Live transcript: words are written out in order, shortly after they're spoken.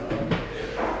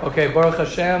Okay, Baruch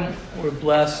Hashem, we're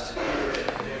blessed to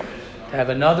have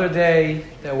another day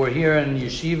that we're here in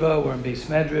Yeshiva, we're in Beis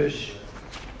Medrash,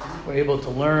 we're able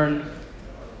to learn.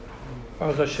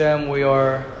 Baruch Hashem, we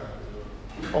are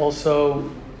also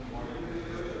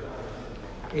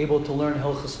able to learn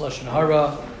Hilchos Lashon Hara,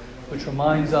 which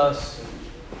reminds us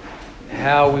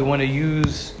how we want to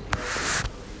use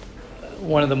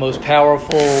one of the most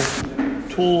powerful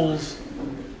tools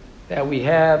that we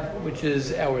have, which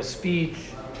is our speech.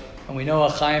 And we know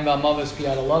Achayim v'Amavos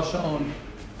biyad halashon.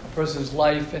 A person's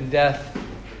life and death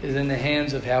is in the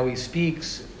hands of how he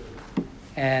speaks.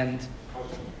 And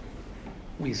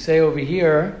we say over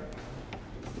here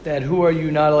that who are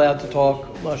you not allowed to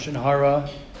talk Lashon Hara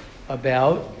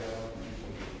about?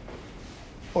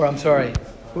 Or I'm sorry,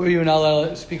 who are you not allowed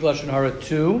to speak Lashon Hara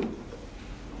to?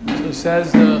 So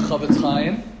says the Chavetz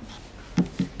Chaim,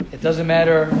 it doesn't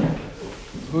matter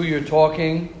who you're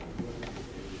talking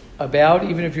about,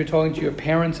 even if you're talking to your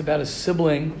parents about a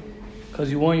sibling,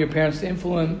 because you want your parents to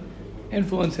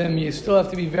influence him, you still have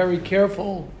to be very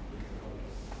careful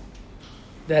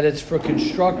that it's for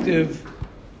constructive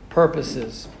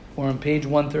purposes. Or on page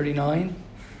 139,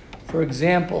 for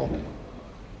example,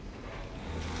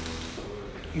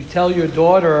 you tell your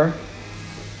daughter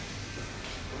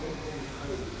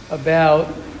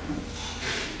about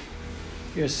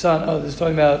your son. Oh, this is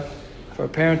talking about for a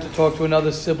parent to talk to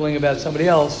another sibling about somebody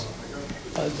else.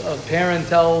 A parent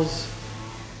tells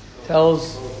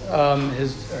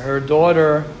her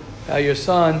daughter about your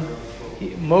son.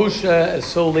 Moshe is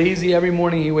so lazy every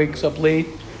morning he wakes up late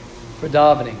for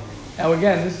davening. Now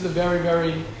again, this is a very,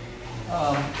 very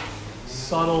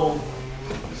subtle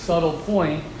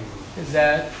point, is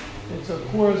that it's of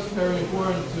course very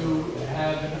important to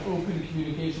have an open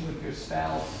communication with your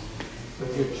spouse,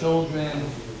 with your children,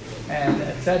 and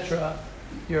etc.,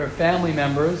 your family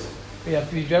members. You have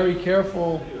to be very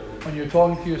careful when you're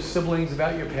talking to your siblings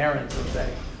about your parents, let's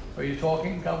say. Or you're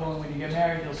talking, God willing, when you get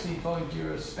married, you'll see talking to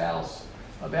your spouse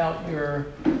about your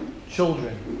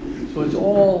children. So it's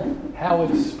all how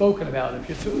it's spoken about.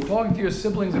 If you're talking to your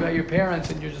siblings about your parents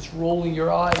and you're just rolling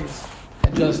your eyes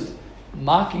and just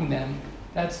mocking them,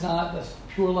 that's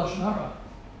pure Lashon Hara.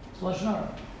 It's Lashon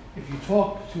Hara. If you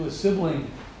talk to a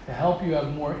sibling to help you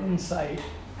have more insight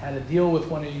how to deal with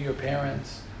one of your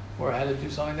parents or how to do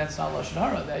something, that's not Lashon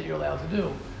Hara that you're allowed to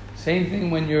do. Same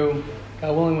thing when you,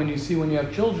 God willing, when you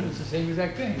have children, it's the same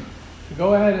exact thing. To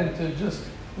go ahead and to just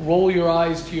roll your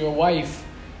eyes to your wife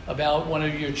about one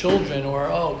of your children, or,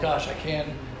 oh gosh, I can't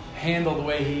handle the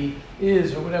way he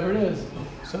is, or whatever it is.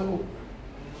 So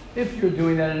if you're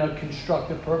doing that in a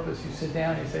constructive purpose, you sit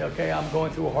down and you say, okay, I'm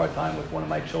going through a hard time with one of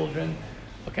my children.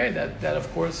 Okay, that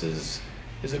of course is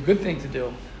a good thing to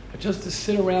do. But just to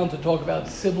sit around to talk about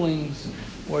siblings,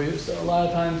 or a lot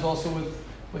of times also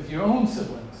with your own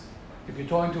siblings. If you're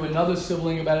talking to another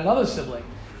sibling about another sibling,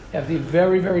 you have to be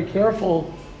very, very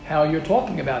careful how you're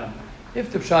talking about them.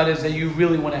 If the pshat is that you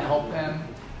really want to help them,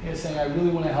 you're saying, I really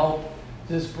want to help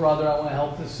this brother, I want to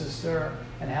help this sister,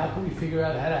 and how can we figure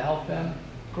out how to help them?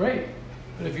 Great.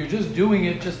 But if you're just doing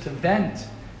it just to vent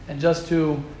and just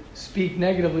to speak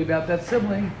negatively about that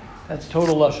sibling, that's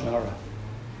total Lashon Hara.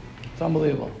 It's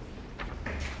unbelievable.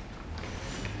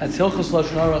 That's Hilchos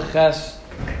Lashon Hara Ches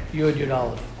Yud Yud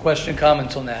Aleph. Question,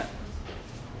 comments on that?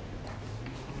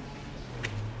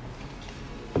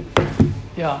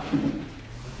 Yeah.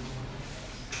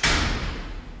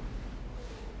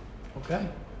 Okay.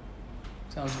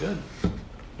 Sounds good.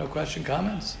 No question,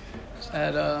 comments?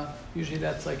 Usually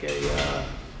that's like a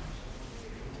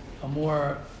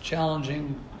more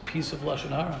challenging piece of Lashon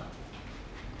Hara.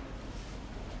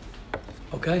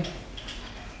 Okay?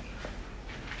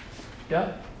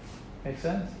 Yeah? Makes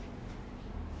sense?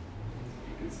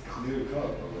 It's clear cut,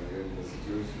 but when you're in the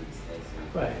situation,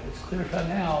 it's right. It's clear cut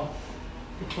now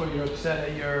before you're upset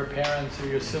at your parents or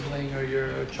your sibling or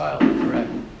your child, correct?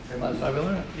 That's why we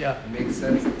learn it. Yeah. It makes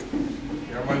sense.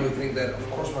 Our mind would think that, of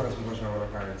course, we're not speaking about our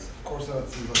parents. Of course, we're not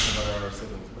speaking about our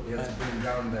siblings. But we have to bring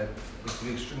down that we have to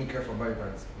be extremely careful about your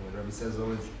parents. The Rebbe says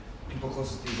always, people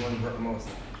closest to you is the one you hurt the most.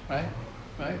 Right.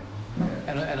 Yeah.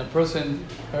 And a person,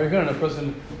 very good, and a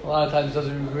person a lot of times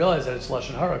doesn't even realize that it's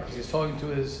Lashon Hara because he's talking to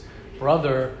his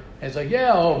brother and it's like,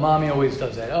 yeah, oh, mommy always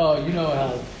does that. Oh, you know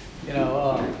how,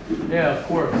 yeah, of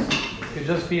course. It could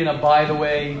just be in a by the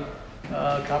way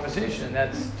conversation.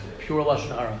 That's pure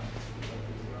Lashon Hara.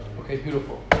 Okay,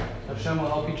 beautiful. Hashem will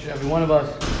help each and every one of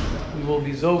us. We will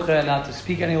be zocheh not to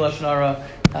speak any Lashon Hara,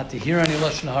 not to hear any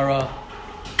Lashon Hara,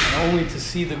 and only to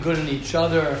see the good in each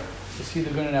other, to see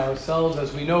the good in ourselves.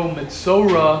 As we know,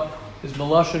 Mitzorah is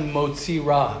Melashon Motzi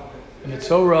Ra. The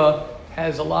Mitzorah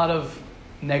has a lot of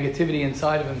negativity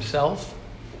inside of himself,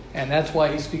 And that's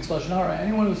why he speaks Lashon Hara.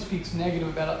 Anyone who speaks negative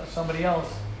about somebody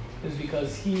else is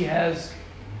because he has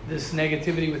this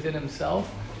negativity within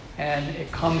himself, and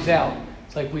it comes out.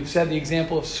 It's like we've said the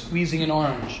example of squeezing an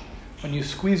orange. When you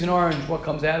squeeze an orange, what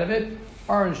comes out of it?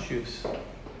 Orange juice.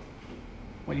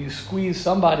 When you squeeze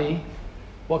somebody,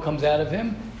 what comes out of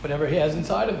him? Whatever he has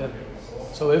inside of him.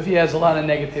 So if he has a lot of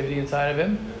negativity inside of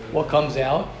him, what comes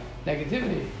out?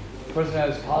 Negativity. If the person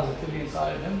has positivity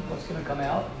inside of him, what's going to come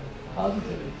out?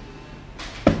 Positivity.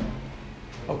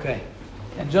 Okay.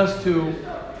 And just to,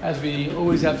 as we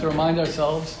always have to remind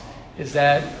ourselves, is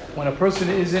that when a person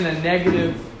is in a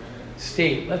negative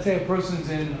state, let's say a person's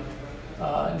in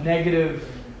a negative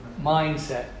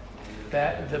mindset,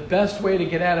 that the best way to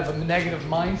get out of a negative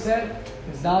mindset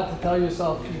is not to tell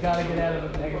yourself you got to get out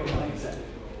of a negative mindset.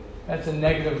 That's a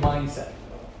negative mindset.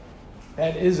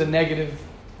 That is a negative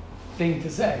thing to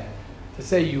say. To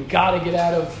say you got to get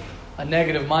out of a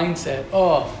negative mindset.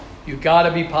 Oh, you got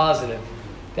to be positive.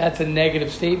 That's a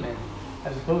negative statement.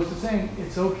 As opposed to saying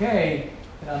it's okay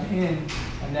that I'm in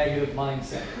a negative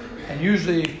mindset. And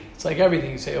usually it's like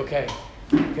everything. You say, okay,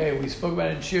 we spoke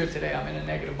about it in Shir today. I'm in a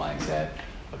negative mindset.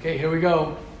 Okay, here we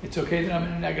go. It's okay that I'm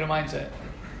in a negative mindset.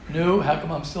 No, how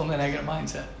come I'm still in a negative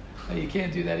mindset? No, you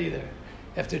can't do that either.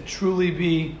 You have to truly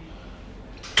be,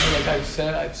 like I've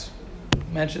said, I've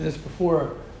mentioned this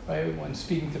before, right? When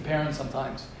speaking to parents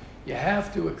sometimes, you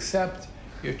have to accept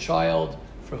your child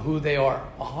for who they are.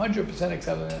 100%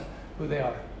 accept who they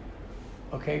are.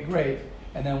 Okay, great.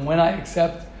 And then when I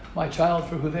accept my child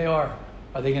for who they are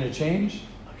they going to change?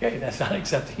 Okay, that's not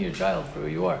accepting your child for who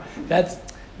you are.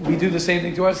 We do the same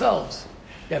thing to ourselves.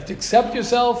 You have to accept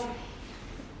yourself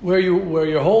where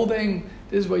you're holding.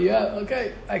 This is what you have.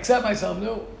 Okay, I accept myself.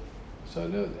 No. So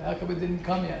no, how come it didn't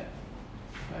come yet?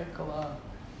 Right?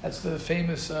 That's the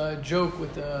famous joke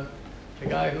with the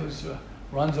guy who's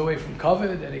runs away from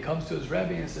kavod, and he comes to his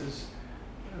Rebbe and says,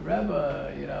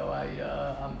 Rebbe,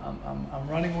 I'm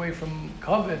running away from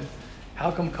kavod.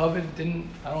 How come kavod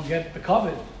I don't get the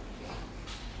kavod?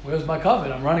 Where's my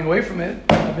kavod? I'm running away from it.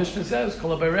 The Mishnah says,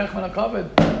 Kol haberech man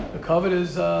hakavod. The kavod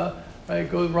is,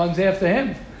 runs after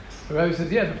him. The Rebbe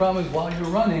says, yeah, the problem is while you're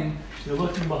running, you're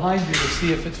looking behind you to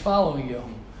see if it's following you.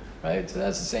 Right? So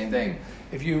that's the same thing.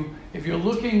 If you're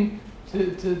looking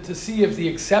to see if the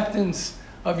acceptance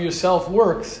of yourself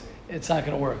works, it's not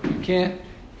going to work. You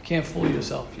can't fool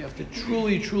yourself. You have to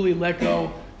truly, truly let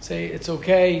go. Say, it's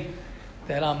okay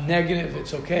that I'm negative.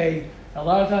 It's okay. A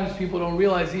lot of times people don't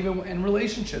realize, even in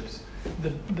relationships,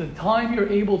 the time you're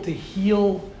able to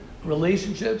heal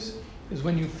relationships is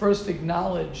when you first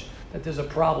acknowledge that there's a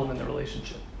problem in the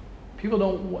relationship.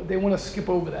 People they want to skip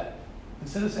over that.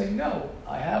 Instead of saying, no,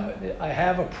 I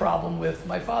have a problem with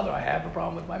my father. I have a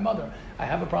problem with my mother. I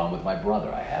have a problem with my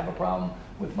brother. I have a problem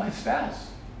with my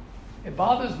spouse. It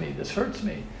bothers me. This hurts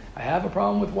me. I have a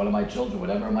problem with one of my children,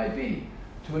 whatever it might be.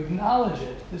 To acknowledge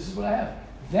it, this is what I have.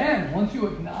 Then, once you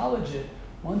acknowledge it,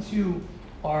 once you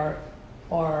are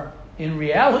in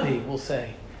reality, we'll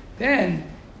say,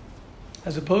 then,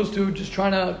 as opposed to just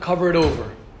trying to cover it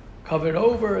over,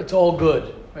 it's all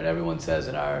good. Right? Everyone says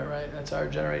that's our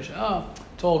generation. Oh,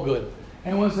 it's all good.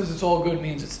 Anyone says it's all good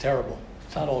means it's terrible.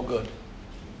 It's not all good.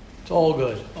 It's all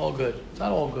good. It's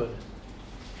not all good.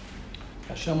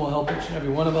 Hashem will help each and every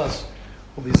one of us.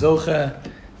 We'll be zocheh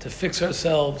to fix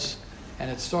ourselves. And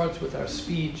it starts with our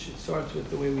speech. It starts with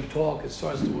the way we talk. It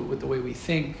starts with the way we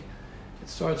think. It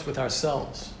starts with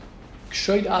ourselves.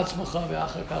 You have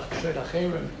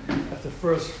to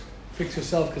first fix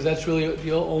yourself, because that's really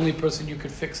the only person you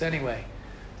could fix anyway.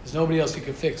 There's nobody else you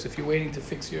can fix. If you're waiting to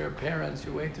fix your parents,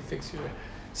 you're waiting to fix your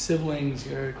siblings,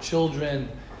 your children,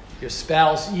 your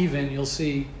spouse even, you'll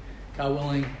see, God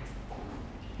willing,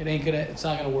 it's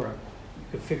not gonna work. You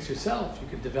could fix yourself, you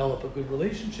could develop a good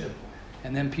relationship,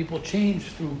 and then people change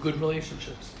through good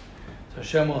relationships. So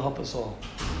Hashem will help us all.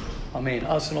 Amen.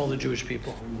 Us and all the Jewish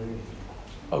people.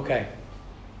 Okay.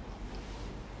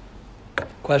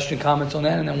 Question, comments on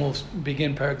that, and then we'll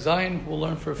begin Perek Zayin. We'll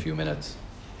learn for a few minutes.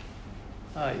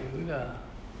 Yehuda.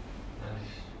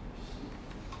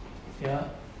 Yeah?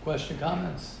 Question,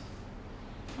 comments?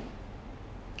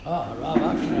 Rav Akron,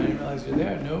 I didn't realize you're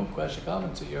there. No? Question,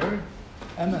 comments? So you heard?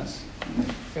 MS.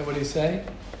 Okay, what do you say?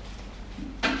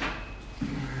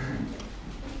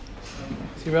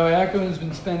 See, Rabbi Ackerman has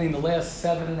been spending the last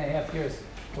 7.5 years.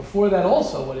 Before that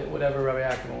also, whatever Rabbi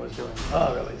Ackerman was doing.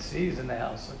 Oh, Rabbi, see, he's in the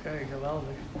house. Okay, well,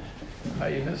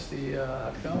 you missed the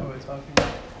Hakdama we're talking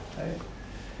about. Right?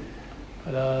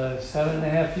 But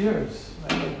 7.5 years.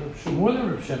 Right? More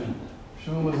than Reb Shimon.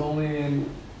 Shimon was only in,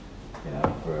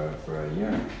 for a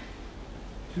year,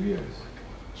 2 years.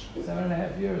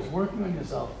 7.5 years working on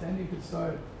yourself. Then you could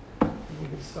start we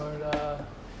can start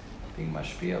being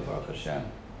mashpia, Baruch Hashem.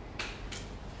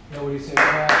 Yeah, what do you say? What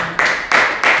happened?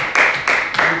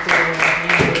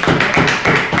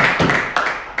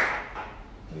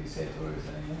 What do you say to what you're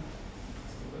saying?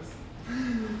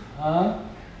 Huh? I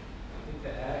think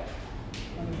the act.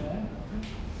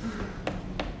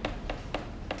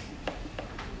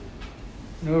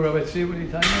 No, Rabbi Tzvi, what are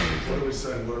you talking about?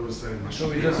 What are we saying? So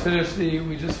we just finished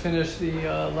the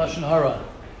Lashon Hara.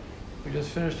 We just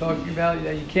finished talking about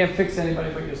that you can't fix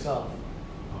anybody but yourself.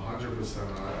 100%.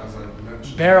 As I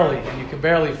mentioned. Barely, and you can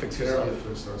barely fix yourself. Barely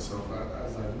fix ourselves.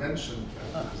 As I mentioned,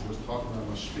 because we're talking about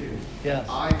mashpia, yes.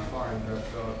 I find that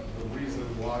the reason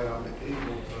why I'm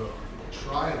able to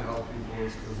try and help people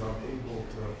is because I'm able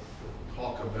to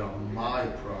talk about my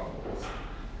problems.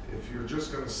 If you're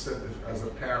just going to sit as a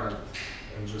parent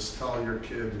and just tell your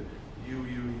kid, you,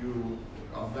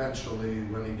 eventually,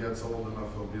 when he gets old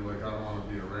enough, he'll be like, I don't want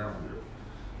to be around you.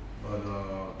 But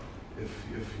if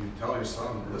you tell your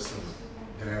son, listen,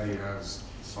 Daddy has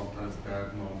sometimes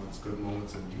bad moments, good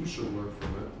moments, and you should learn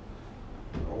from it,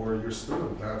 or your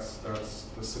student, that's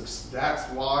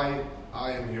why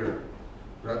I am here.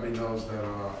 Rebbe knows that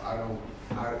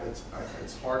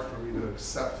it's hard for me to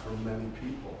accept from many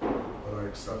people, but I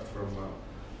accept from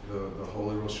the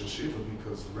Holy Rosh Hashiva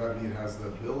because Rebbe has the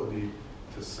ability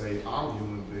to say, I'm a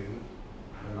human being,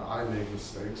 and I make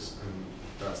mistakes, and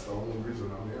that's the only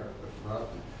reason I'm here. If not,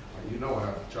 I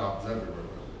have jobs everywhere.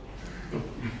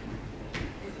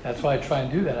 That's why I try and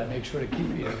do that. I make sure to keep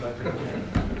you.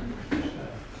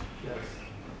 Yes.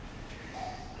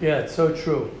 Yeah, it's so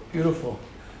true. Beautiful.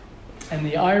 And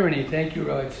the irony, thank you,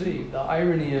 Rabbi Tzvi, the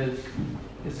irony is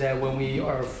that when we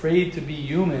are afraid to be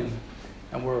human,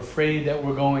 and we're afraid that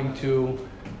we're going to,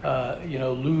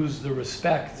 lose the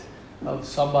respect of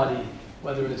somebody,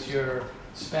 whether it's your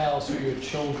spouse or your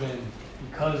children,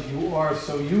 because you are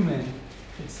so human,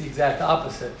 it's the exact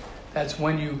opposite. The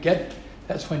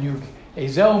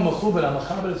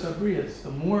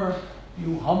more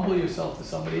you humble yourself to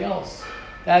somebody else,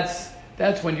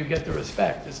 that's when you get the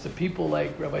respect. It's the people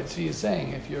like Rabbi Tzvi is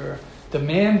saying, if you're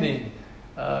demanding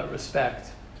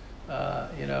respect,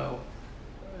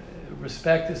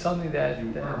 respect is something that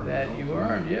you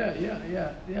earn.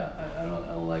 Yeah. I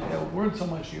don't like that word so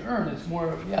much. You earn. It's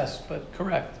more yes, but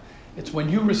correct. It's when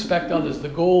you respect others. The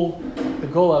goal. I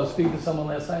was speaking to someone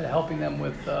last night, helping them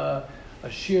with a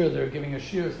shir. They're giving a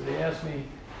shir, so they asked me,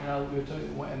 we were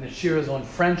talking, and the shir is on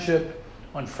friendship.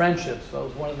 So that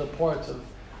was one of the parts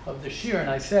of the shir, and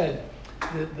I said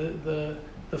the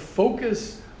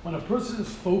focus, when a person is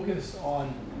focused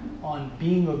on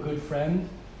being a good friend,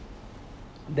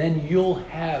 then you'll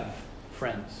have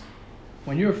friends.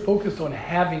 When you're focused on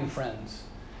having friends,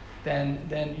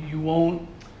 then you won't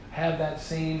have the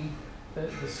same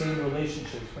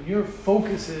relationships. When your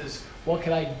focus is what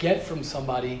can I get from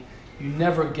somebody, you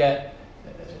never get.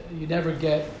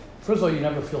 First of all, you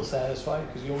never feel satisfied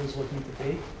because you're always looking to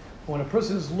take. But when a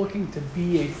person is looking to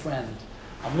be a friend,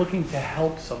 I'm looking to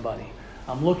help somebody.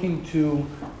 I'm looking to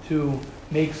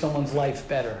make someone's life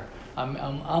better.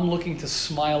 I'm looking to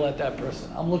smile at that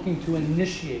person. I'm looking to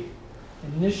initiate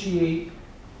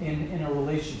in a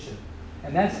relationship.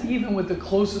 And that's even with the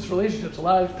closest relationships. A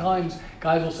lot of times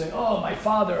guys will say, oh, my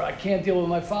father, I can't deal with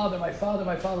my father.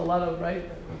 A lot of, right?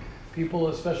 People,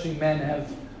 especially men,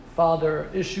 have father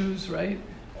issues, right?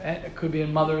 And it could be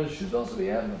in mother issues also. We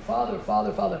have father.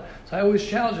 So I always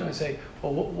challenge them and say,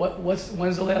 well,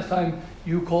 when's the last time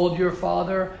you called your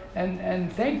father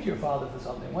and thanked your father for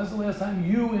something? When's the last time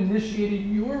you initiated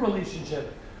your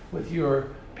relationship with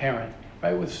your parent?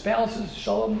 Right? With spouses,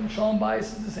 shalom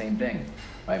bayis is the same thing.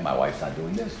 Right? My wife's not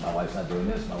doing this. My wife's not doing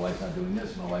this. My wife's not doing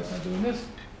this. My wife's not doing this.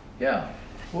 Yeah.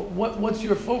 What's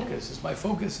your focus? Is my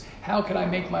focus, how can I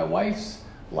make my wife's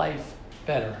life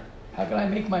better? How can I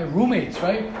make my roommates,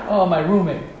 right? Oh, my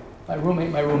roommate.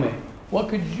 What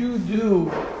could you do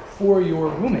for your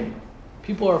roommate?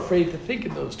 People are afraid to think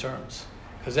in those terms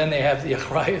because then they have the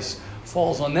achrayus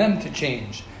falls on them to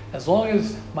change. As long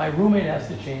as my roommate has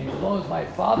to change, as long as my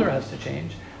father has to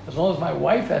change, as long as my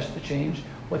wife has to change,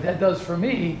 what that does for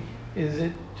me is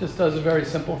it just does a very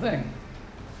simple thing.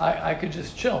 I could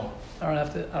just chill. I don't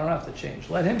have to change.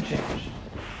 Let him change.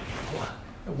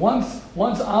 Once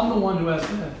I'm the one who has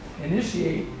to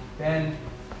initiate, then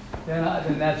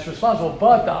that's responsible.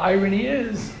 But the irony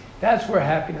is, that's where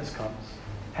happiness comes.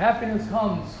 Happiness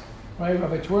comes, right?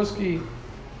 Rabbi Twersky,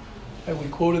 we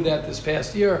quoted that this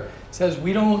past year, says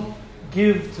we don't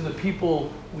give to the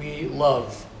people we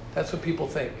love. That's what people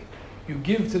think. You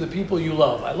give to the people you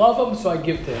love. I love him, so I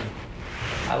give to him.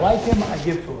 I like him, I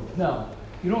give to him. No,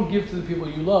 you don't give to the people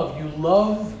you love. You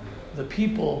love the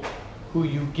people who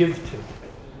you give to.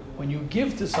 When you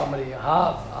give to somebody,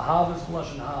 ahav is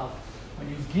lashon hav. When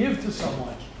you give to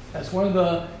someone, that's one of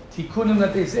the tikkunim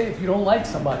that they say. If you don't like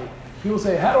somebody, people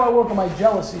say, how do I work on my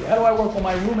jealousy? How do I work on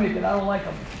my roommate that I don't like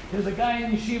him? There's a guy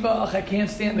in yeshiva, I can't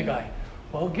stand the guy.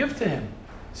 Well, give to him.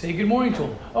 Say good morning to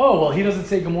him. Oh, well, he doesn't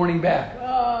say good morning back.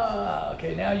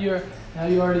 Okay, now you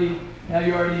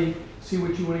already see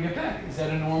what you want to get back. Is that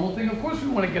a normal thing? Of course we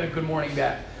want to get a good morning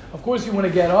back. Of course you want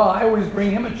to get, I always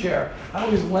bring him a chair. I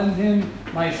always lend him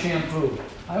my shampoo.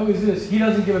 I always this. He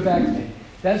doesn't give it back to me.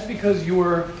 That's because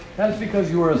your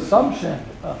assumption.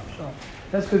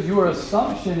 That's because your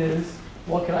assumption is,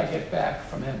 what can I get back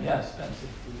from him? Yes, Betsy.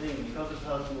 The thing, because the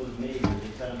person was made with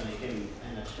the Yesharim and him,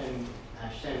 and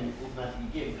Hashem automatically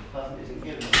gives, the person isn't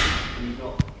given, and he's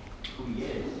not who he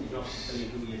is. He's not fulfilling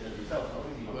who he is as himself.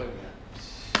 Obviously, he's not doing that.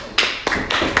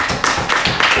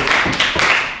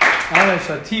 All right,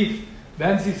 Shatif.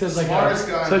 Betsy says like Smartest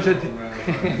guy. such a. I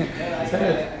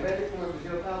read it from a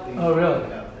Brazil Palping. Oh, really?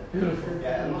 Beautiful.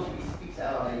 Yeah, and also he speaks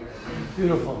out.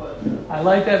 Beautiful. I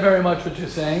like that very much what you're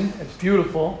saying. It's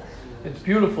beautiful. It's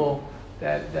beautiful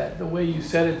that the way you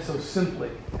said it so simply.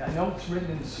 I know it's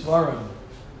written in Svarim,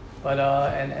 but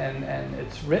and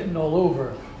it's written all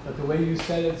over. But the way you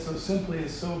said it so simply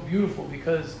is so beautiful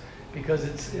because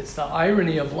it's the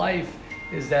irony of life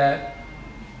is that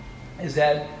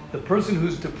the person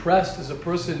who's depressed is a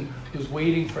person who's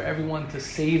waiting for everyone to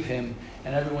save him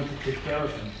and everyone to take care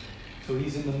of him. So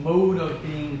he's in the mode of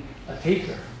being a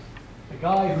taker. A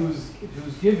guy who's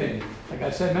giving, like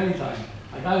I've said many times,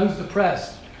 a guy who's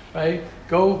depressed, right?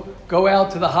 Go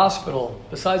out to the hospital,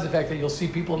 besides the fact that you'll see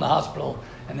people in the hospital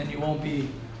and then you won't be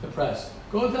depressed.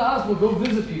 Go to the hospital, go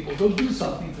visit people, go do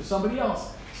something for somebody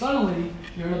else. Suddenly,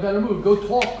 you're in a better mood. Go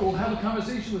talk, go have a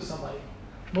conversation with somebody.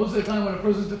 Most of the time when a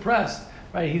person's depressed,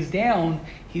 right, he's down,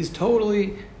 he's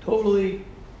totally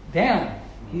down.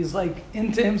 He's like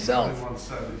into himself. Someone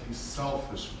said that he's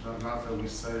selfish. Not that we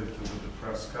say it to the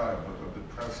depressed guy, but the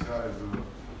depressed guy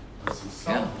is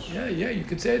selfish. Yeah, you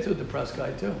could say it to a depressed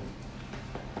guy too.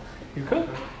 You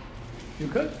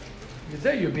could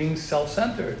say you're being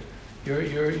self-centered. You're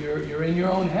in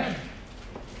your own head.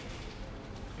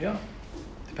 Yeah.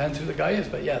 Depends who the guy is,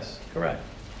 but yes, correct.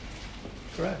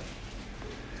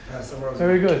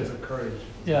 Very good. It's courage.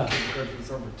 Yeah. Courage for the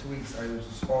summer for 2 weeks. I was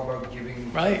just all about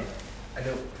giving. Right.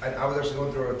 I was actually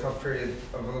going through a tough period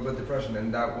of a little bit of depression,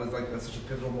 and that was like such a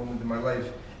pivotal moment in my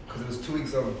life because it was 2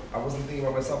 weeks of I wasn't thinking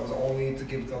about myself. It was only to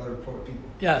give to other people.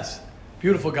 Yes.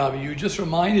 Beautiful, Gabi. You just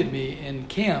reminded me in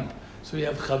camp. So we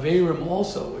have Chaverim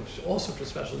also, which also for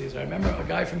specialties. I remember a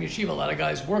guy from Yeshiva. A lot of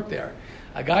guys work there.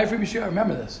 A guy from Yeshiva. I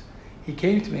remember this. He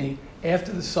came to me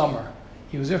after the summer.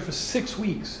 He was there for 6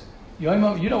 weeks. You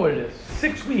know what it is.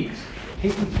 6 weeks.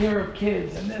 Taking care of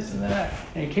kids and this and that.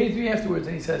 And he came to me afterwards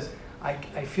and he says,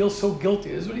 I feel so guilty.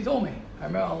 This is what he told me. I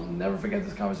remember, I'll never forget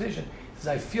this conversation. He says,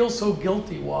 I feel so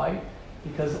guilty. Why?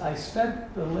 Because I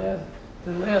spent the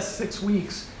last 6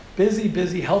 weeks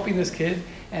busy helping this kid,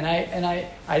 and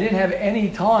I didn't have any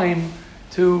time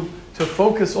to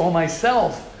focus on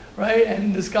myself, right?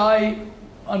 And this guy,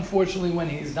 unfortunately, when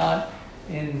he's not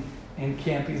in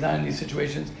camp, he's not in these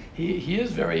situations, he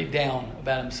is very down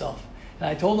about himself. And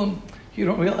I told him, you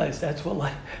don't realize that's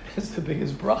the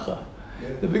biggest bracha. Yeah.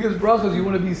 The biggest bracha is you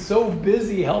want to be so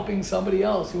busy helping somebody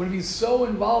else. You want to be so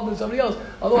involved in somebody else.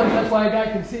 Otherwise, that's why a guy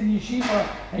can sit in yeshiva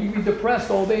and you can be depressed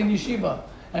all day in yeshiva.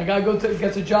 And a guy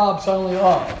gets a job, suddenly,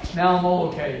 now I'm all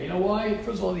okay. You know why?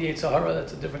 First of all, the Yetzer Hara,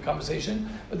 that's a different conversation.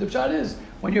 But the pshat is,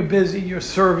 when you're busy, you're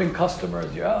serving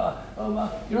customers, you don't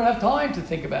have time to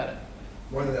think about it.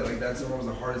 More than that, like that summer was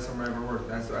the hardest summer I ever worked.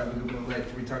 That's what I've been doing my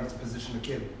life 3 times to position a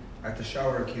kid. I had to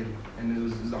shower a kid, and it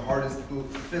was the hardest,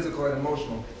 physical and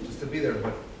emotional, just to be there.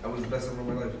 But that was the best summer of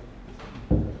my life.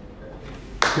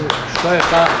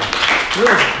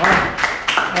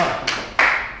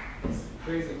 It's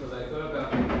crazy because I thought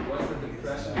about what's the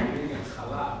depression of being in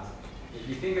Chalat. If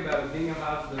you think about it, being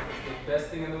about the best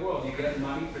thing in the world, you get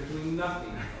money for doing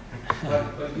nothing.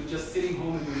 But you're just sitting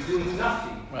home and you're doing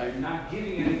nothing. Right. You're not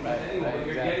giving anything to anyone. But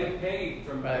you're getting paid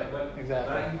from but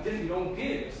exactly. you don't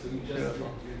give, so you just you're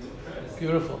depressed.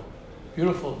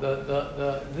 Beautiful.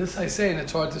 This I say, and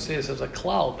it's hard to say this as a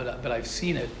cloud, but I've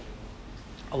seen it.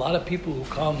 A lot of people who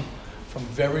come from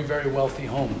very, very wealthy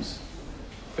homes,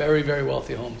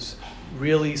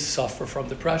 really suffer from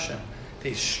depression.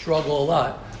 They struggle a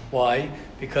lot. Why?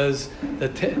 Because the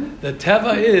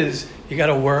teva is you got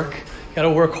to work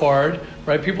hard,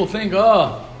 right? People think,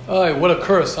 what a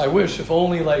curse! I wish if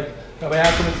only, like Rabbi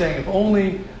Ackerman saying, if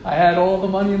only I had all the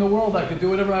money in the world, I could do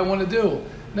whatever I want to do.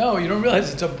 No, you don't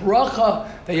realize it's a bracha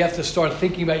that you have to start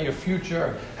thinking about your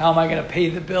future. How am I going to pay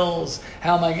the bills?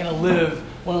 How am I going to live?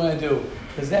 What am I going to do?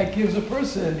 Because that gives a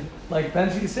person, like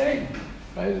Benzi is saying,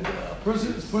 right? A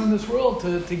person is put in this world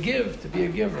to give, to be a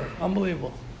giver.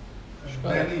 Unbelievable.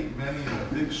 Many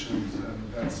addictions,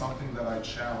 and that's something that I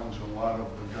challenge a lot of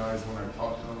the guys when I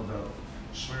talk to them about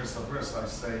Shmir Sabris. I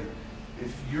say,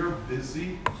 if you're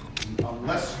busy,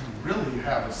 unless you really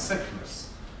have a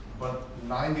sickness, but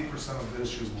 90% of the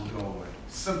issues will go away.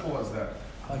 Simple as that.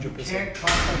 100%. You can't come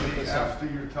to me after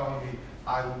you're telling me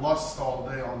I lust all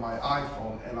day on my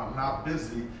iPhone and I'm not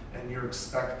busy, and you're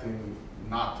expecting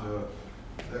not to.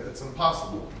 It's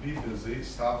impossible. Be busy,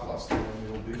 stop lusting, and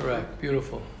you'll be correct. Free.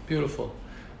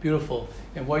 Beautiful.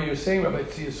 And what you're saying, Rabbi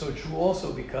Tzvi, is so true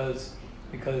also because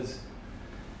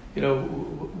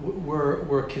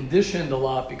we're conditioned a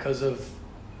lot because of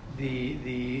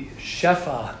the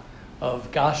shefa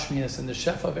of gashmias and the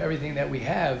shefa of everything that we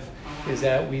have is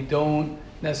that we don't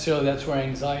necessarily, that's where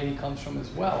anxiety comes from as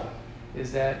well,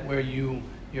 is that where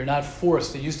you're not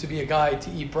forced. There used to be a guy to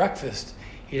eat breakfast.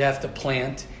 He'd have to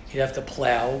plant, he'd have to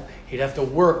plow, he'd have to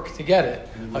work to get it.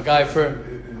 A guy for...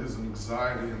 It is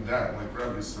anxiety and that, like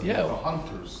Rabbi said, yeah, the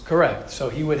hunters. Correct. So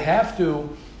he would have to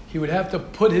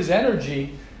put his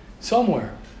energy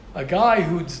somewhere. A guy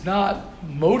who's not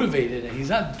motivated and he's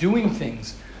not doing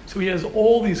things, so he has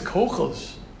all these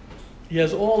kochos. He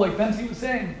has all, like Benzi was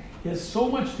saying, he has so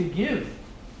much to give.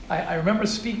 I remember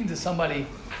speaking to somebody,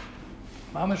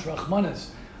 Mamash Rachmanis,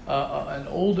 an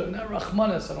older, not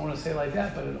Rachmanis, I don't want to say like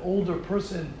that, but an older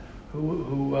person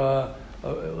who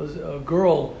it was a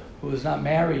girl who was not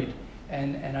married.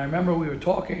 And I remember we were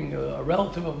talking, a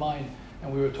relative of mine,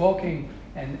 and we were talking,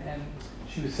 and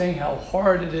she was saying how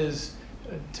hard it is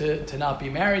to not be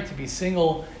married, to be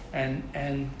single, and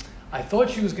I thought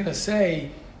she was going to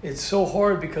say, it's so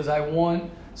hard because I want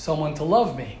someone to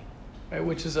love me, right?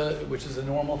 Which is a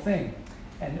normal thing.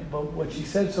 But what she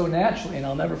said so naturally, and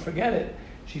I'll never forget it,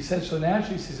 she said so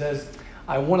naturally, she says,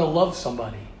 I want to love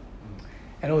somebody.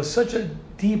 And it was such a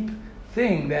deep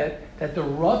thing that the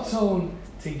ratzon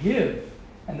to give,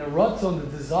 and the ratzon, the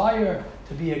desire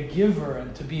to be a giver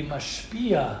and to be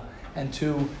mashpia and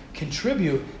to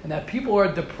contribute, and that people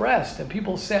are depressed and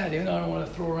people sad, even though I don't want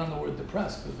to throw around the word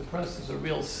depressed, because depressed is a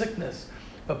real sickness.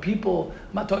 But people,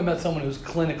 I'm not talking about someone who's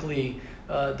clinically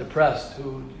depressed,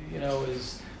 who,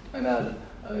 is talking about,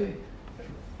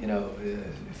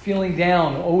 feeling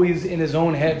down, always in his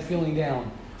own head feeling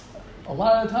down. A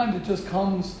lot of the times it just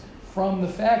comes from the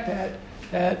fact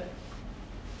that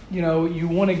you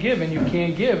want to give and you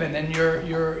can't give, and then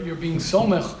you're being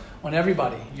somech on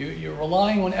everybody. You're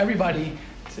relying on everybody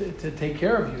to take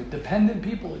care of you. Dependent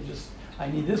people are just, I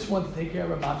need this one to take care of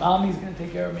me. My mommy's going to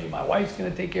take care of me. My wife's going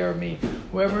to take care of me.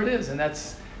 Whoever it is, and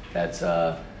that's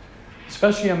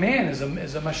especially a man is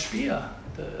a mashpia.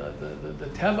 The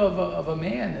teva of a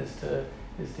man is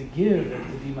to give and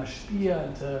to be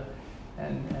mashpia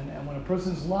and when a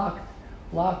person's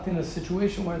locked in a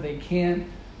situation where they can't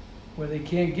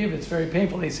give, it's very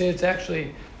painful. They say it's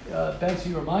actually,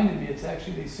 Benzi reminded me, it's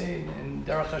actually, they say in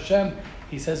Derech Hashem,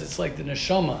 he says it's like the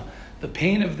neshama. The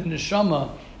pain of the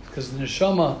neshama, because the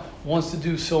neshama wants to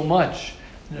do so much.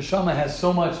 The neshama has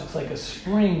so much, it's like a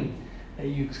spring that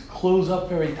you close up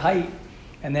very tight,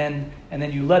 and then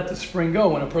you let the spring go.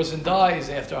 When a person dies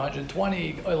after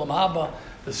 120, Olam Haba,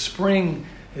 the spring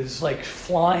is like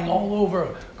flying all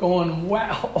over, going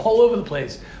wow, all over the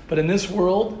place. But in this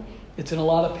world, it's in a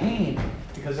lot of pain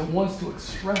because it wants to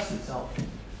express itself,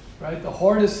 right? The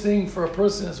hardest thing for a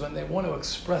person is when they want to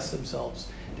express themselves.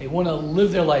 They want to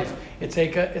live their life. It's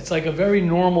like a very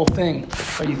normal thing.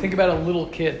 Right? You think about a little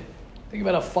kid. Think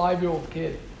about a 5-year-old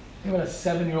kid. Think about a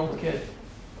 7-year-old kid.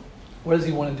 What does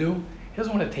he want to do? He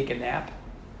doesn't want to take a nap.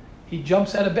 He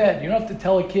jumps out of bed. You don't have to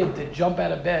tell a kid to jump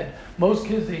out of bed. Most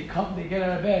kids, they get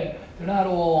out of bed. They're not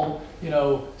all,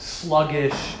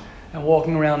 sluggish and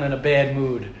walking around in a bad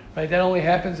mood. Right? That only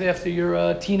happens after you're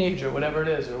a teenager, whatever it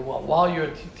is, or while you're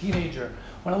a teenager.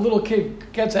 When a little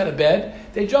kid gets out of bed,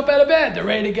 they jump out of bed. They're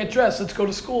ready to get dressed. Let's go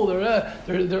to school.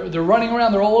 They're running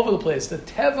around. They're all over the place. The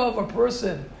teva of a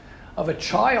person, of a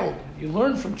child, you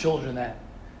learn from children that.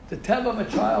 The teva of a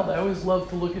child, I always love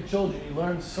to look at children. You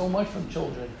learn so much from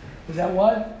children. Is that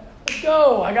what? Let's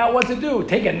go. I got what to do.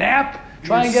 Take a nap.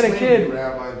 Try and get a kid.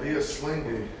 Rabbi, be a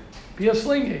slingy. Be a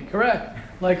slingy, correct.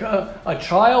 Like a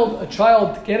child,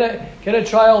 get a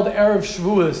child Erev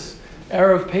Shavuos,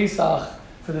 Erev Pesach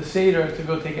for the Seder to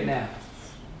go take a nap.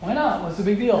 Why not? What's the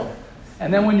big deal?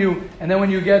 And then when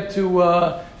you get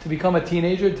to become a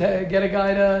teenager, get a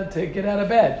guy to get out of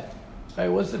bed. Right?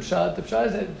 What's the pshat? The pshat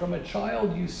is that from a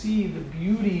child you see the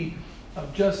beauty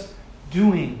of just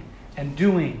doing and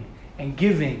doing and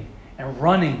giving and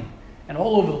running and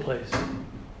all over the place.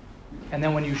 And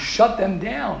then when you shut them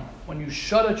down, when you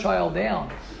shut a child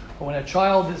down, or when a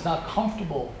child is not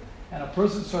comfortable and a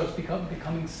person starts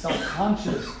becoming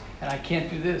self-conscious, and I can't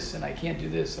do this, and I can't do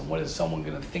this, and what is someone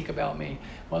going to think about me?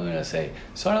 What am I going to say?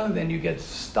 Suddenly then you get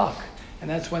stuck. And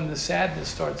that's when the sadness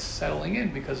starts settling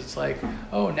in, because it's like,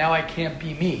 oh, now I can't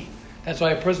be me. That's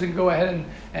why a person can go ahead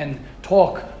and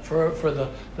talk for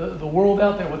the world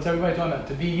out there. What's everybody talking about?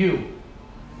 To be you.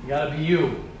 You got to be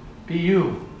you. Be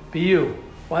you. Be you.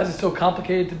 Why is it so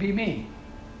complicated to be me?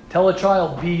 Tell a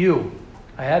child, be you.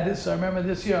 I remember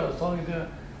this year I was talking to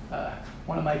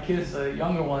one of my kids, the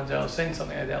younger ones, and I was saying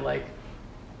something like that, like,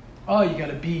 oh, you got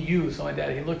to be you, something like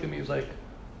that. He looked at me, he was like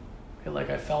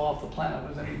I fell off the planet. What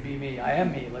does that mean, be me? I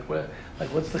am me.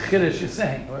 What's the chiddush you're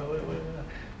saying?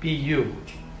 Be you.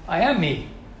 I am me.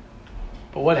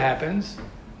 But what happens?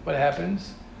 What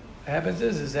happens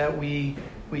is that the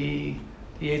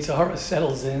Yetzer Hara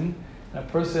settles in, and a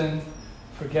person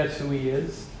forgets who he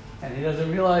is, and he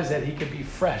doesn't realize that he could be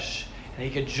fresh, and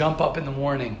he could jump up in the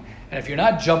morning. And if you're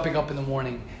not jumping up in the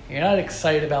morning, and you're not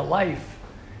excited about life,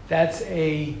 that's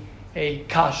a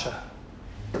kasha.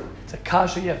 It's a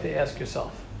kasha you have to ask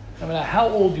yourself. No matter how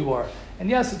old you are. And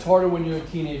yes, it's harder when you're a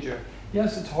teenager.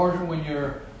 Yes, it's harder when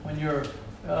you're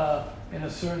in a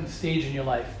certain stage in your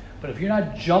life. But if you're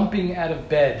not jumping out of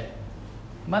bed,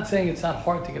 I'm not saying it's not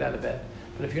hard to get out of bed,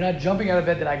 but if you're not jumping out of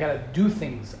bed, then I gotta do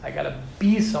things. I gotta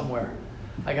be somewhere.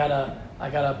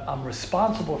 I'm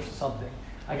responsible for something.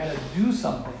 I gotta do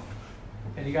something.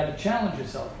 And you gotta challenge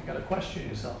yourself. You gotta question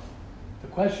yourself. To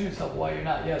question yourself why you're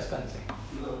not. Yes, Benzi.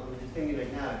 No, I'm just thinking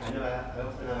like now, I know I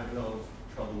often have a lot of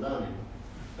trouble learning.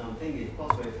 So I'm thinking it's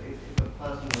possible if a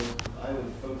person I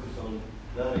would focus on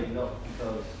learning not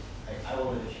because I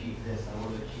want to achieve this, I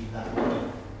want to achieve that, I want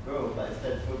to grow, but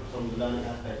instead focus on the learning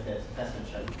aspect that's tested.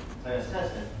 So as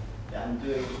tested, that I'm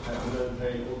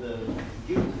learning all the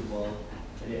gifts as well,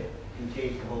 and it can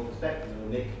change the whole perspective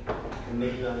and can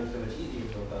make learning so much easier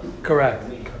for a person.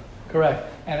 Correct.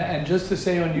 And just to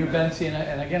say on you, Benzi,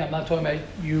 and again, I'm not talking about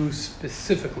you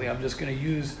specifically. I'm just going to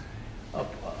use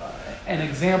an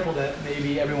example that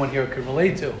maybe everyone here could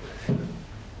relate to.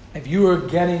 If you were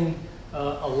getting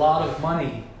a lot of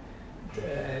money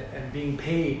and being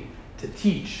paid to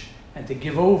teach and to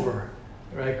give over,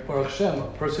 right? Baruch Hashem, a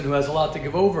person who has a lot to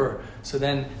give over, so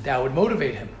then that would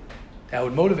motivate him.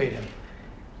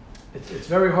 It's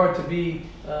very hard to be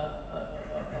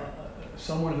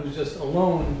someone who's just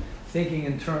alone, thinking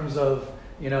in terms of,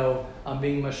 I'm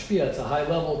being mashpia. It's a high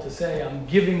level to say I'm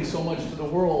giving so much to the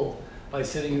world by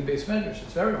sitting in the Beis Medrash.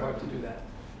 It's very hard to do that.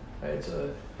 Right?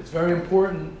 It's very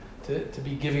important to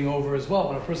be giving over as well.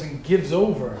 When a person gives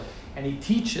over and he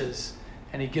teaches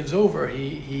and he gives over,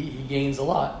 he gains a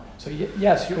lot. So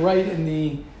yes, you're right in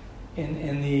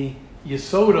the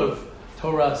yesod of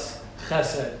Torah's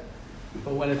chesed.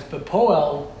 But when it's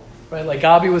bepoel, right, like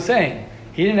Gabi was saying,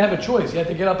 he didn't have a choice. He had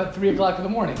to get up at 3 o'clock in the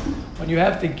morning. When you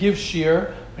have to give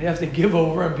shir, when you have to give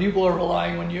over, and people are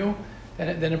relying on you,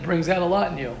 then it brings out a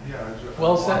lot in you. Yeah,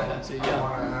 well said, Benzi. Yeah. I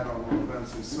want to add on what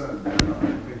Benzi said. That I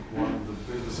think one of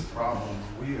the biggest problems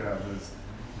we have is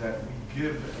that we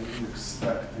give and we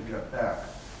expect to get back.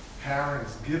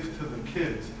 Parents give to the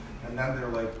kids, and then they're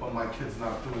like, "Well, my kid's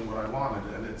not doing what I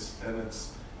wanted," and it's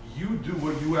you do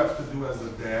what you have to do as a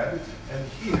dad, and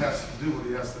he has to do what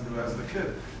he has to do as the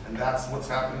kid. And that's what's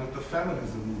happening with the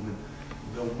feminism movement.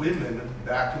 The women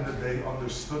back in the day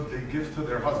understood they give to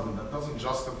their husband. That doesn't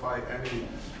justify any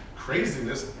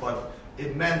craziness, but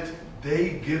it meant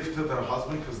they give to their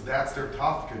husband because that's their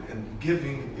tafkid, and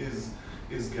giving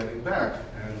is getting back.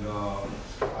 And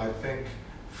I think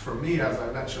for me, as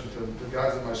I mentioned to the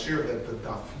guys in my shir, that the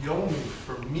daf yomi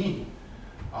for me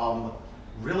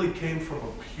really came from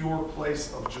a pure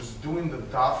place of just doing the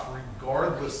daf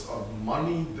regardless of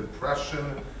money,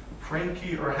 depression,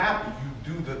 cranky or happy.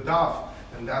 You do the daf.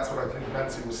 And that's what I think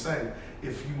Benzi was saying.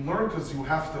 If you learn because you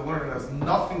have to learn, it has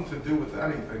nothing to do with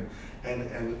anything.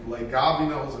 And like Gabi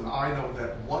knows and I know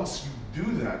that once you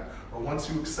do that, or once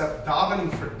you accept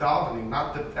davening for davening,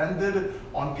 not dependent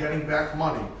on getting back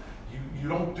money, you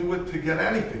don't do it to get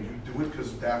anything. You do it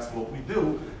because that's what we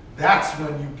do. That's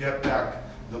when you get back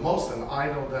the most. And I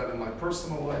know that in my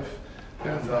personal life.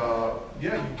 And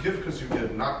you give because you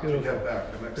give, not to get back.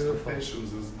 And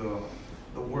expectations is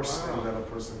the worst thing that a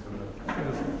person can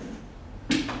have.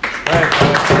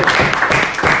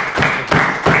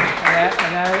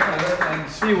 And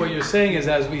see, what you're saying is,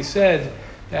 as we said,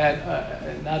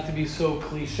 that not to be so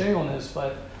cliche on this,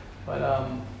 but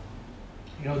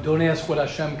don't ask what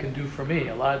Hashem can do for me.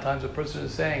 A lot of times a person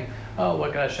is saying, oh,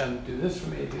 what can Hashem do this for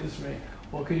me, do this for me?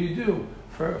 What could you do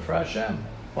for Hashem?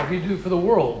 What can you do for the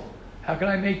world? How can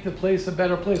I make the place a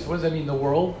better place? What does that mean, the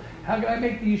world? How can I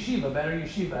make the yeshiva a better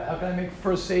yeshiva? How can I make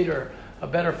first Seder a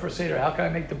better first Seder? How can I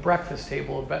make the breakfast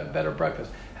table a better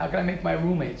breakfast? How can I make my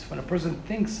roommates? When a person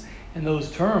thinks in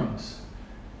those terms,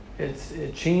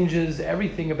 it changes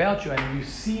everything about you, and you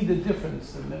see the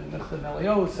difference. The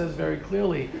Mesillas says very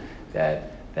clearly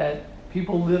that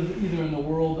people live either in the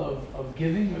world of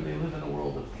giving or they live in the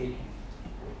world of taking.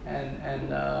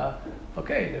 And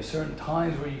okay, there's certain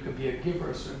times where you could be a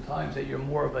giver, certain times that you're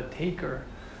more of a taker,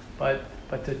 but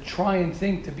to try and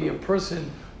think to be a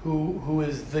person who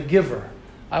is the giver.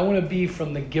 I want to be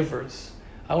from the givers.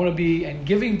 I want to be, and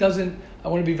giving doesn't, I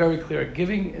want to be very clear,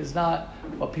 giving is not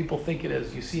what people think it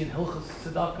is. You see in Hilchos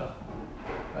Tzedakah,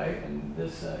 right? And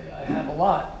this, I have a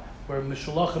lot, where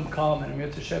Mishulachim come, and Amir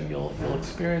Tashem, you'll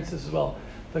experience this as well.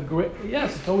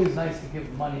 Yes, it's always nice to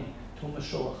give money to a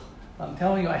Mishulach. I'm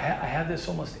telling you, I have this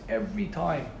almost every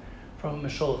time from a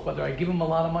Mishulach, whether I give him a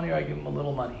lot of money or I give him a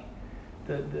little money.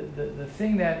 The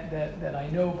thing that I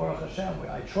know, Baruch Hashem,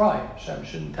 I try. Hashem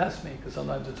shouldn't test me, because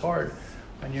sometimes it's hard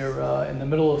when you're in the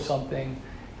middle of something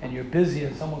and you're busy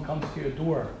and someone comes to your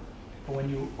door. But when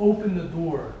you open the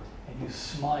door and you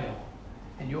smile,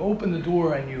 and you open the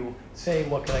door and you say,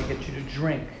 what can I get you to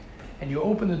drink? And you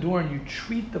open the door and you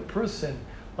treat the person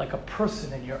like a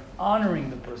person, and you're honoring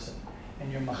the person,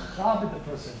 and you're machabed the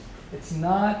person. It's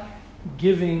not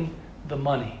giving the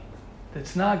money.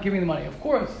 It's not giving the money. Of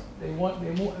course,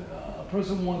 a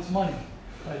person wants money.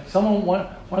 Right?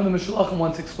 One of the Mishulachim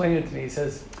once explained it to me. He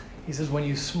says, when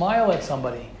you smile at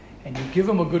somebody and you give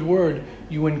them a good word,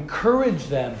 you encourage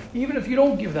them, even if you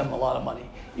don't give them a lot of money,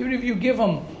 even if you give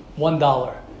them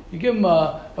 $1, you give them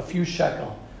a few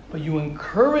shekel, but you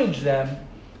encourage them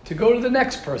to go to the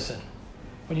next person.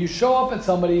 When you show up at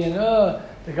somebody and the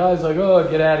guy's like, oh,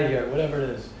 get out of here, whatever it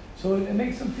is. So it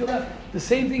makes them feel that. The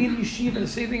same thing in yeshiva, the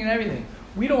same thing in everything.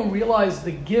 We don't realize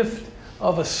the gift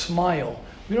of a smile.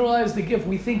 We don't realize the gift.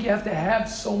 We think you have to have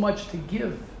so much to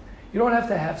give. You don't have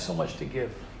to have so much to give.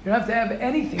 You don't have to have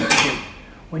anything to give.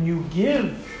 When you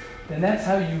give, then that's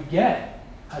how you get.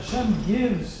 Hashem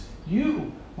gives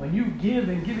you when you give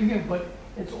and giving, but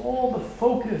it's all the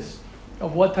focus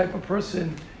of what type of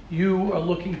person you are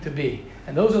looking to be.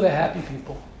 And those are the happy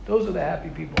people. Those are the happy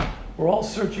people. We're all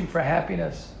searching for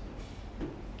happiness.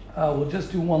 We'll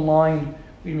just do one line.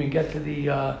 We even get to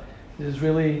the, this is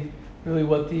really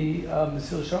what the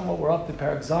Mesillas, what we're up to,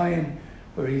 Parak Zion,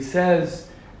 where he says,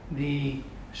 the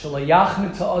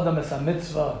Shalayachne Adam es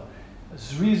mitzvah,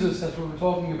 Zrizus, that's what we're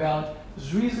talking about.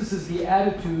 Zrizus is the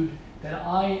attitude that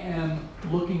I am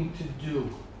looking to do.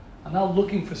 I'm not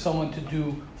looking for someone to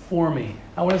do for me.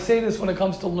 I want to say this when it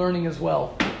comes to learning as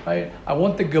well, right? I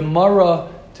want the Gemara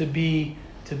to be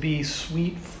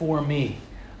sweet for me.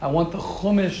 I want the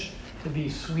Chumash to be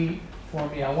sweet for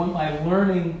me. I want my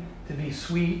learning to be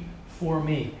sweet for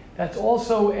me. That's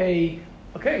also we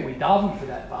daven for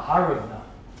that, Vaharavna.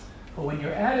 But when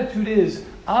your attitude is,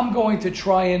 I'm going to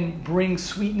try and bring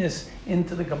sweetness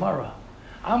into the Gemara.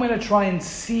 I'm going to try and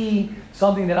see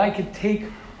something that I could take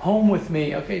home with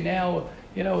me. Okay, now,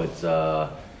 it's,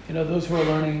 those who are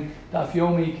learning Daf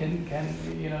Yomi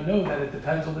can know that it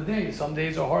depends on the day. Some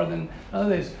days are harder than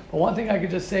other days. But one thing I could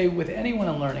just say with anyone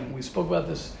in learning, we spoke about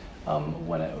this on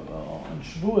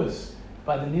Shavuos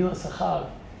by the Nila Sachav,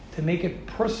 to make it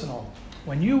personal.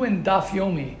 When you in Daf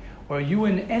Yomi, or you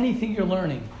in anything you're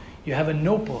learning, you have a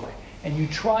notebook, and you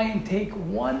try and take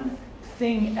one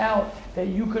thing out that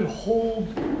you could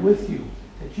hold with you,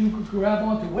 that you could grab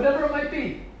onto, whatever it might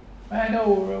be. I know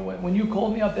when you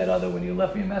called me up when you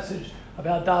left me a message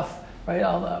about Daf, right?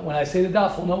 When I say the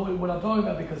Daf, we'll know what I'm talking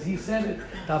about, because he said it,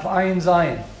 Daf Ayin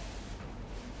Zion.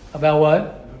 About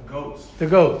what? The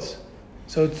goats.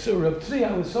 So Reb Tzvi,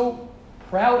 I was so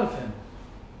proud of him.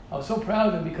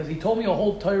 Because he told me a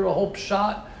whole Torah, a whole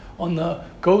pshat on the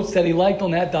goats that he liked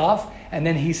on that daf, and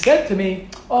then he said to me,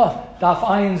 Daf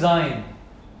Ayin Zion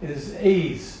is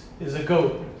a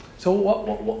goat. So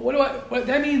what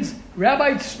that means,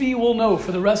 Rabbi Tzvi will know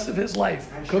for the rest of his life.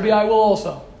 Could be I will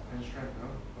also. And strength, no?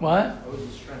 What? What was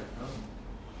the strength, no?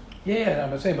 Yeah,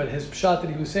 I'm saying, but his pshat that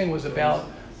he was saying was about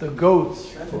the goats.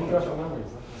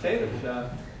 Say the pshat.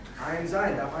 Ayin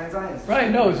Zion, Daf Ayin Zion.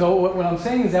 Right, no, so what I'm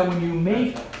saying is that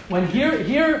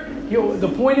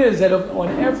the point is that on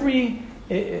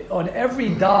every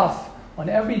daf, on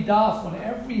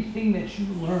everything that you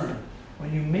learn,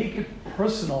 when you make it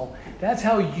personal, that's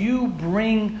how you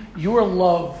bring your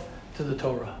love to the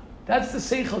Torah. That's the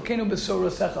Seichel Kenu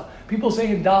B'Sorah Secha. People say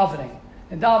in davening,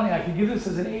 in davening. I could give this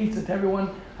as an eitzah to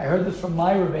everyone. I heard this from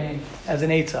my Rebbein as an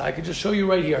eitzah. I could just show you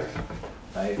right here.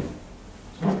 Right?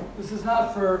 This is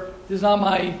not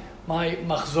my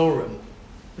machzorim.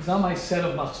 It's not my set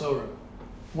of machzorim.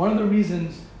 One of the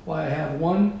reasons why I have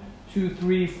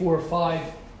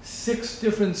 6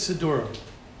 different Siddurim.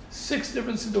 6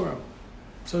 different Siddurim.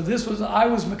 So I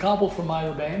was Makabel for my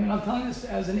Rebbeim, and I'm telling this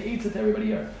as an eitzah to everybody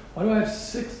here. Why do I have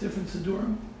 6 different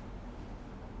Siddurim?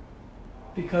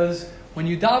 Because when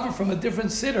you daven from a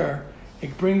different siddur,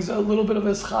 it brings a little bit of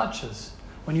eschatshas.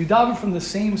 When you daven from the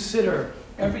same siddur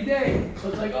every day, so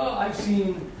it's like, oh, I've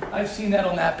seen that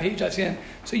on that page, I've seen it.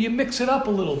 So you mix it up a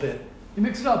little bit. You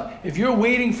mix it up. If you're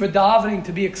waiting for davening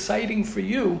to be exciting for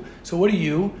you, so what are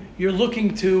you? You're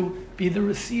looking to be the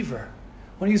receiver.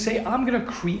 When you say, I'm going to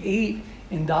create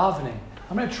in davening,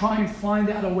 I'm going to try and find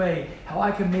out a way how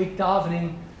I can make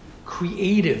davening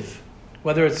creative.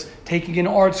 Whether it's taking an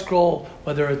art scroll,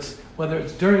 whether it's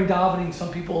during davening,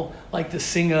 some people like to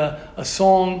sing a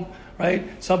song, right?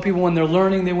 Some people, when they're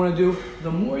learning, they want to do.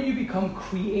 The more you become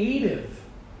creative,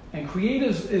 and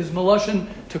creative is Melashon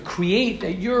to create,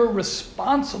 that you're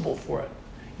responsible for it.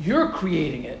 You're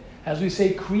creating it. As we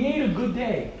say, create a good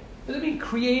day. What does it mean,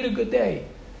 create a good day?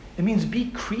 It means be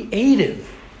creative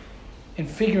in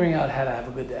figuring out how to have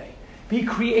a good day. Be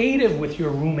creative with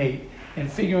your roommate in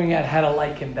figuring out how to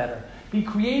like him better. Be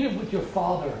creative with your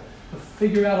father to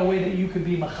figure out a way that you could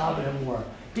be machaber him more.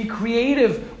 Be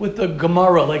creative with the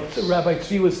Gemara, like Rabbi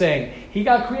Tzvi was saying. He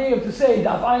got creative to say,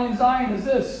 Daf Ayin Zayin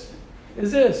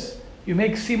is this. You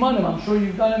make simanim. I'm sure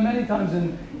you've done it many times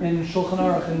in Shulchan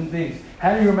Aruch and things.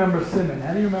 How do you remember Simon?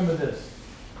 How do you remember this?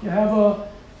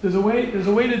 There's a way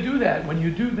to do that. When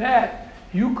you do that,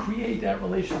 you create that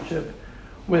relationship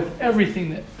with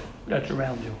everything that's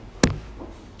around you.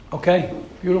 Okay,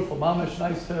 beautiful. Mamash,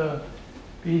 nice to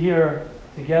be here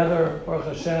together, Baruch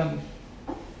Hashem,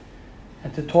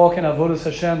 and to talk in Avodas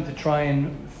Hashem, to try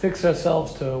and fix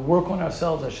ourselves, to work on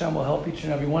ourselves. Hashem will help each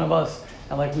and every one of us.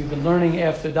 And like we've been learning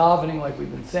after davening, like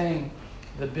we've been saying,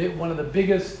 one of the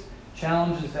biggest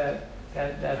challenges that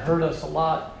hurt us a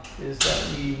lot is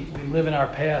that we live in our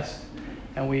past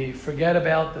and we forget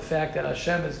about the fact that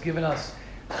Hashem has given us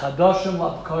Chadashim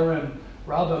Labkarim,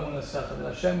 Rabba Munasech,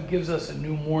 that Hashem gives us a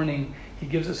new morning, He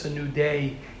gives us a new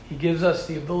day, He gives us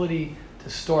the ability to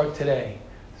start today.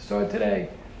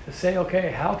 To say,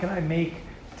 okay, how can I make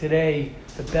today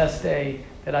the best day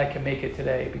that I can make it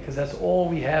today? Because that's all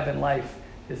we have in life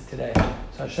is today.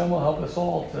 So Hashem will help us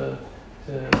all to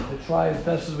try as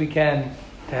best as we can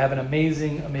to have an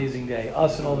amazing, amazing day.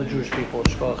 Us and all the Jewish people.